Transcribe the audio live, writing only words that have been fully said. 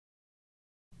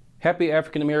Happy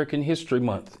African American History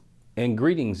Month and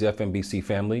greetings FMBC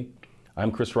family.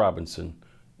 I'm Chris Robinson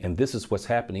and this is what's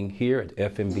happening here at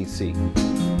FMBC.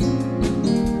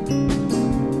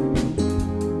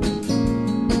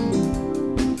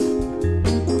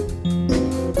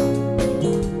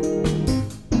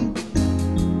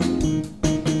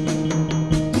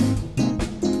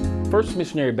 First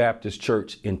Missionary Baptist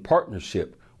Church, in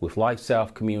partnership with Life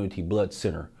South Community Blood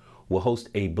Center, will host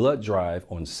a blood drive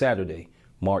on Saturday,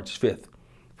 March 5th,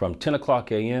 from 10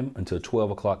 o'clock a.m. until 12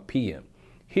 o'clock p.m.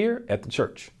 here at the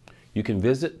church. You can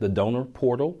visit the donor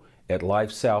portal at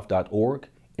lifesouth.org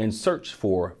and search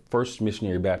for First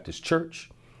Missionary Baptist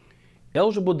Church.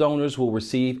 Eligible donors will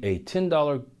receive a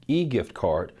 $10 e-gift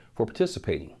card for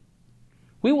participating.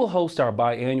 We will host our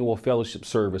biannual fellowship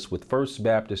service with First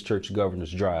Baptist Church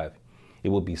Governor's Drive. It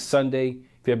will be Sunday,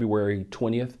 February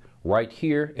 20th, right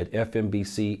here at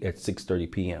FMBC at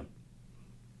 6:30 p.m.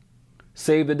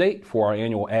 Save the date for our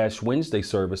annual Ash Wednesday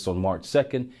service on March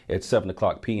 2nd at 7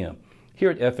 o'clock p.m. here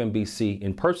at FMBC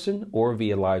in person or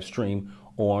via live stream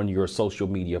on your social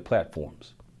media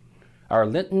platforms. Our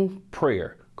Lenten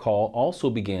prayer call also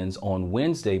begins on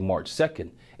Wednesday, March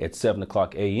 2nd at 7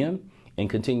 o'clock a.m. and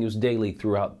continues daily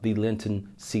throughout the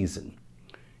Lenten season.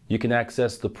 You can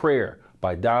access the prayer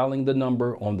by dialing the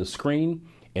number on the screen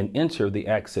and enter the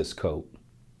access code.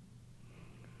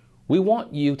 We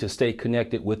want you to stay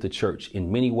connected with the church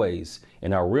in many ways,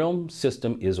 and our Realm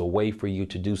system is a way for you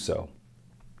to do so.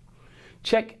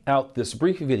 Check out this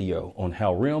brief video on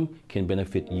how Realm can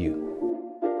benefit you.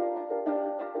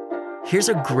 Here's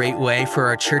a great way for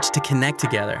our church to connect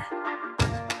together.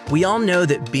 We all know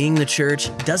that being the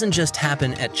church doesn't just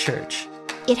happen at church.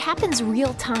 It happens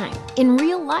real time, in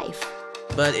real life.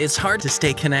 But it's hard to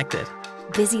stay connected.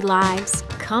 Busy lives,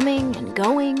 coming and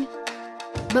going.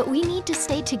 But we need to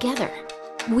stay together.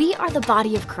 We are the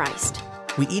body of Christ.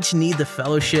 We each need the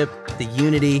fellowship, the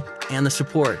unity, and the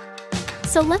support.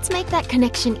 So let's make that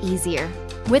connection easier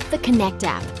with the Connect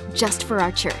app, just for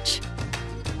our church.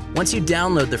 Once you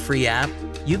download the free app,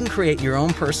 you can create your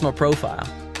own personal profile.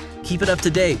 Keep it up to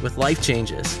date with life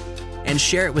changes, and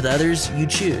share it with others you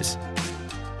choose.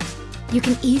 You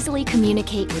can easily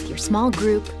communicate with your small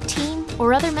group, team,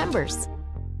 or other members.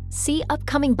 See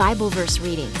upcoming Bible verse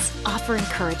readings, offer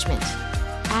encouragement,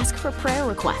 ask for prayer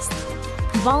requests,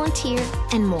 volunteer,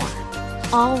 and more,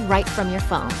 all right from your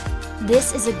phone.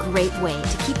 This is a great way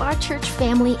to keep our church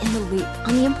family in the loop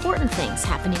on the important things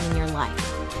happening in your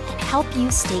life and help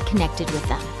you stay connected with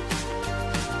them.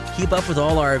 Keep up with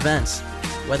all our events,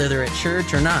 whether they're at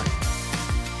church or not.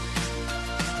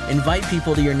 Invite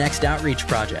people to your next outreach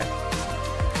project.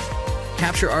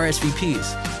 Capture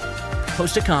RSVPs,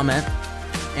 post a comment,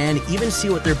 and even see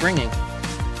what they're bringing.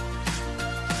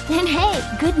 And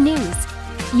hey, good news!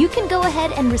 You can go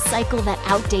ahead and recycle that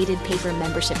outdated paper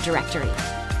membership directory.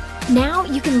 Now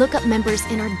you can look up members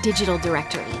in our digital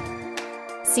directory.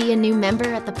 See a new member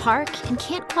at the park and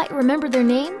can't quite remember their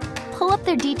name? Pull up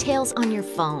their details on your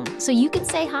phone so you can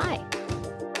say hi.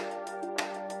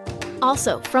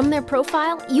 Also, from their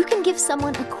profile, you can give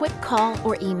someone a quick call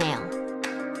or email.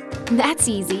 That's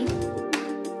easy.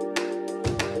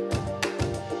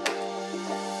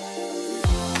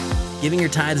 Giving your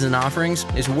tithes and offerings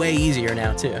is way easier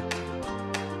now too.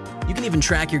 You can even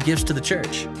track your gifts to the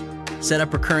church, set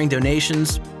up recurring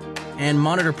donations, and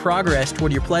monitor progress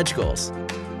toward your pledge goals.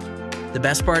 The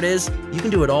best part is, you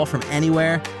can do it all from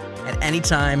anywhere, at any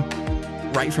time,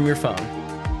 right from your phone.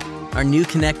 Our new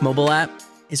Connect mobile app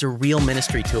is a real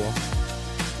ministry tool.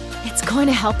 It's going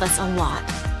to help us a lot.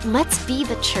 Let's be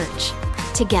the church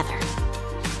together.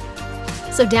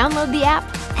 So download the app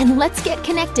and let's get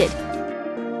connected.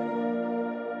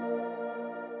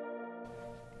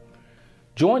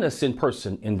 Join us in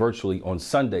person and virtually on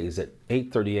Sundays at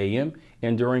 8:30 a.m.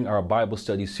 and during our Bible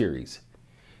study series.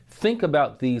 Think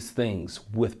about these things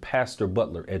with Pastor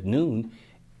Butler at noon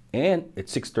and at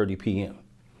 6:30 p.m.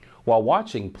 While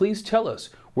watching, please tell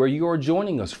us where you are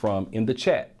joining us from in the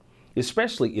chat,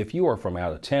 especially if you are from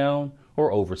out of town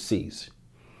or overseas.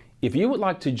 If you would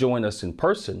like to join us in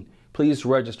person, please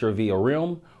register via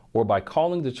Realm or by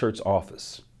calling the church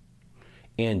office.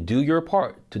 And do your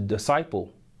part to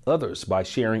disciple others by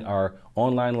sharing our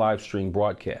online live stream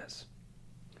broadcast.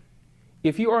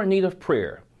 If you are in need of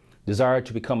prayer, desire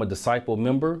to become a disciple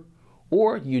member,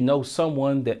 or you know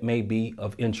someone that may be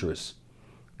of interest,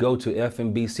 go to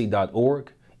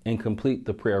fmbc.org and complete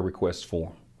the prayer request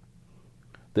form.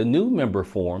 The new member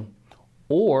form,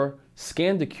 or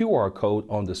scan the QR code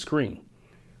on the screen.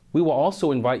 We will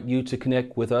also invite you to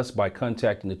connect with us by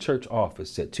contacting the church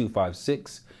office at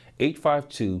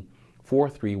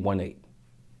 256-852-4318.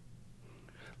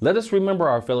 Let us remember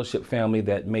our fellowship family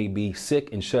that may be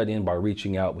sick and shut in by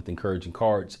reaching out with encouraging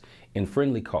cards and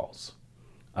friendly calls.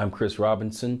 I'm Chris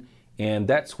Robinson, and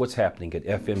that's what's happening at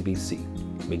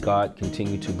FMBC. May God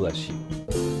continue to bless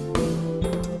you.